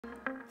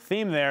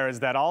theme there is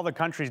that all the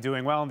countries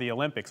doing well in the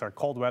Olympics are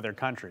cold weather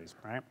countries,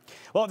 right?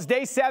 Well, it's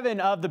day 7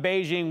 of the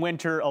Beijing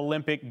Winter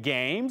Olympic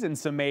Games and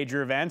some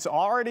major events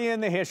already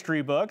in the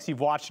history books. You've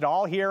watched it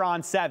all here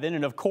on 7.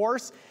 And of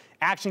course,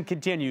 action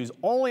continues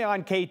only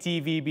on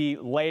KTVB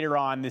later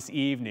on this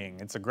evening.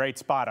 It's a great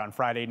spot on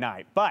Friday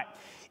night. But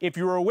if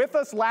you were with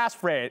us last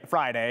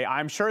Friday,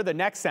 I'm sure the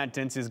next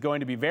sentence is going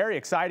to be very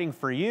exciting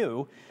for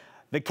you.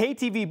 The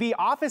KTVB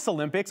Office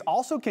Olympics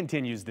also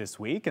continues this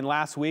week, and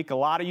last week a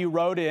lot of you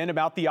wrote in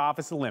about the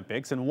Office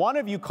Olympics, and one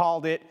of you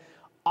called it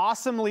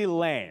awesomely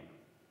lame.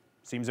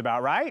 Seems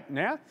about right,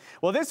 yeah?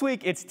 Well, this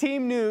week it's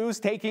team news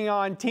taking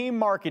on team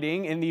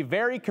marketing in the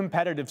very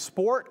competitive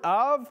sport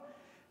of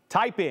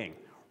typing.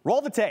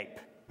 Roll the tape.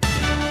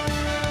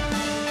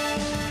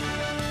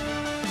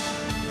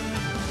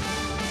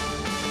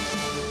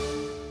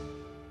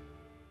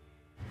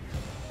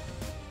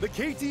 The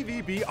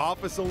KTVB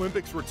Office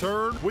Olympics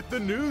return with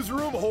the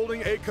newsroom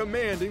holding a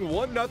commanding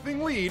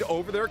 1-0 lead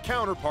over their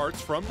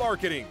counterparts from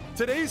marketing.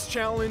 Today's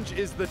challenge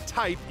is the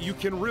type you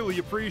can really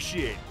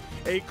appreciate.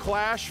 A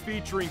clash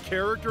featuring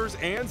characters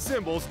and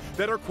symbols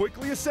that are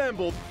quickly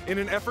assembled in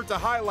an effort to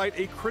highlight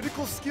a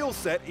critical skill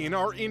set in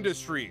our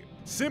industry.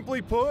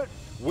 Simply put,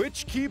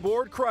 which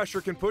keyboard crusher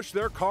can push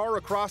their car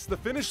across the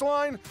finish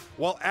line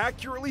while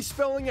accurately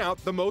spelling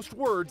out the most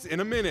words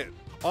in a minute?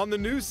 On the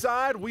news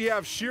side, we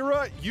have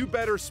Shira, you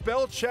better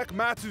spell check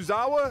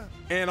Matsuzawa.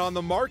 And on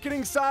the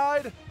marketing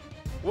side,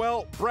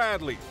 well,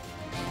 Bradley.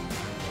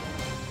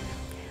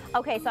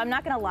 Okay, so I'm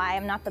not gonna lie,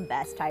 I'm not the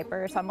best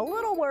typer, so I'm a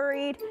little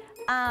worried.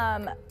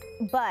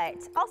 But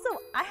also,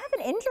 I have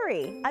an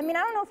injury. I mean,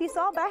 I don't know if you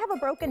saw, but I have a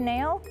broken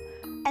nail,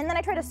 and then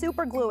I tried to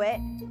super glue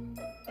it.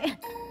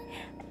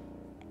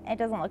 It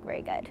doesn't look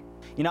very good.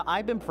 You know,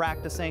 I've been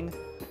practicing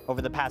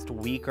over the past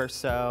week or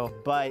so,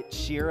 but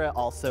Shira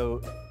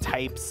also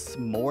types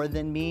more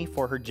than me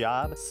for her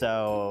job,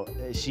 so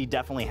she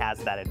definitely has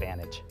that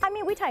advantage. I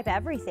mean, we type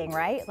everything,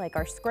 right? Like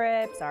our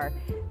scripts, our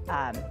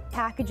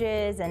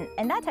packages,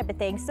 and that type of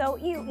thing. So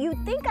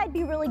you'd think I'd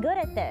be really good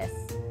at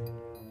this.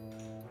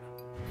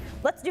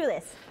 Let's do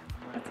this.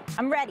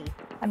 I'm ready.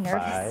 I'm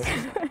nervous.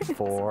 5,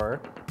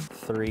 4,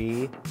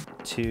 3,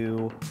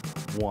 2,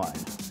 1.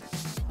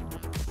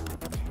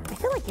 I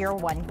feel like your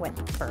one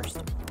went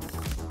first.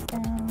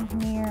 Down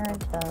near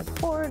the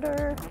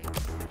border.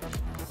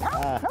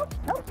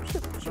 Nope,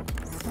 shoot.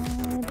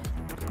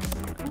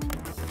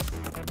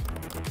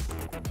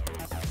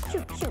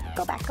 Shoot,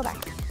 go back.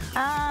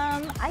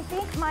 I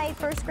think my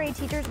first grade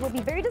teachers will be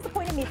very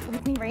disappointed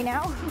with me right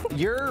now.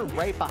 You're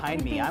right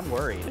behind me, I'm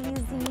worried.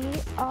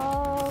 Easy,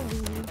 all we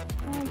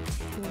had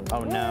to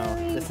Oh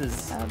no, this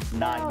is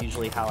not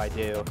usually how I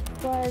do.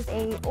 Was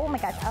a, oh my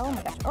gosh,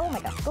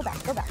 go back.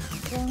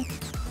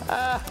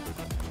 Are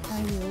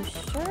you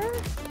sure?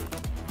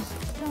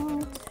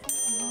 Don't.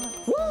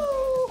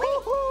 Woo!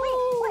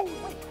 Wait.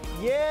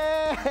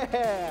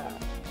 Yeah!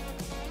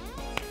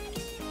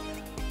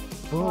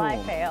 Well, I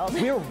failed.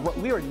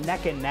 We were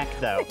neck and neck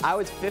though. I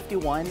was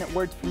 51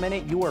 words per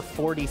minute, you were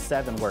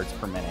 47 words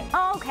per minute.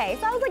 Oh, okay,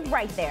 so I was like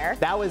right there.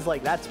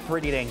 That's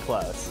pretty dang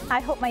close. I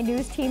hope my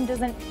news team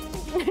doesn't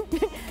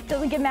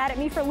get mad at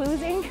me for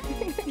losing.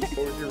 What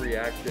was your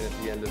reaction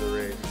at the end of the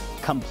race?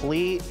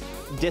 Complete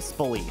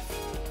disbelief,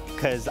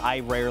 because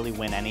I rarely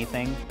win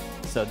anything,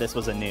 so this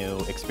was a new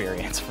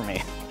experience for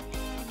me.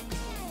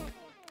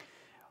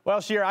 Well,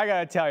 Shira, I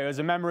gotta tell you, as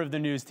a member of the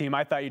news team,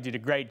 I thought you did a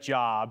great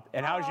job.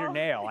 And how's your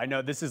nail? I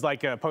know this is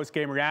like a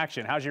post-game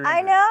reaction. How's your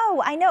injury?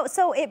 I know.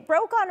 So it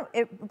broke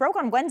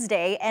on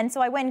Wednesday, and so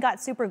I went and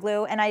got super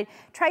glue, and I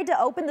tried to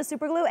open the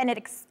super glue, and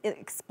it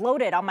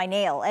exploded on my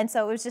nail, and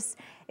so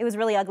it was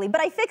really ugly.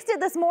 But I fixed it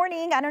this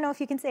morning. I don't know if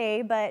you can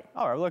say, but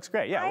oh, it looks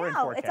great. Yeah, we're in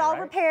 4K, it's all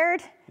right?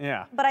 repaired.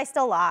 Yeah. But I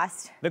still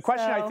lost. The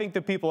question I think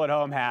the people at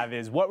home have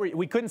is,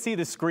 we couldn't see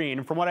the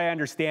screen. From what I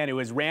understand, it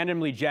was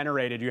randomly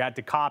generated. You had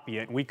to copy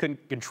it, and we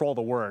couldn't control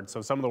the words.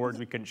 So some of the words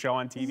we couldn't show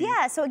on TV.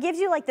 Yeah, so it gives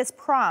you like this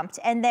prompt,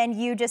 and then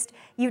you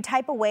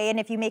type away, and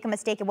if you make a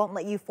mistake, it won't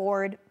let you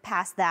forward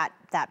past that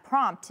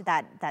prompt,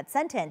 that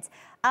sentence.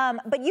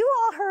 But you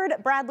all heard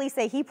Bradley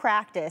say he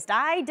practiced.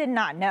 I did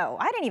not know.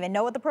 I didn't even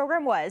know what the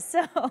program was.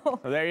 So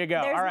well, there you go.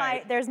 All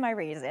right. There's my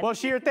reason. Well,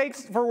 Shira,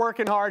 thanks for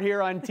working hard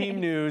here on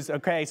Team News.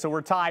 Okay, so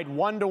we're tied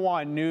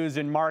 1-1 news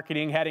and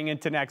marketing heading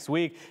into next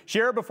week.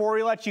 Shira, before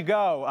we let you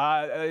go,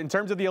 in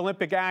terms of the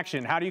Olympic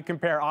action, how do you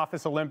compare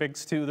Office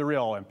Olympics to the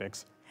real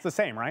Olympics? It's the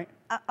same, right?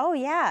 Oh,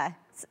 yeah.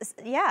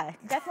 Yeah,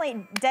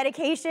 definitely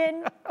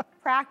dedication,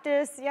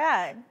 practice,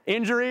 yeah.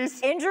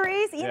 Injuries?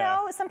 You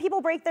know, some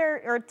people break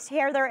or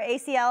tear their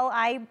ACL.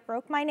 I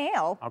broke my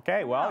nail.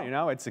 Okay, well, you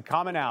know, it's a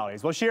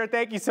commonalities. Well, Shira,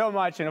 thank you so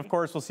much. And of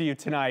course, we'll see you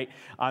tonight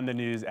on the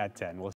news at 10.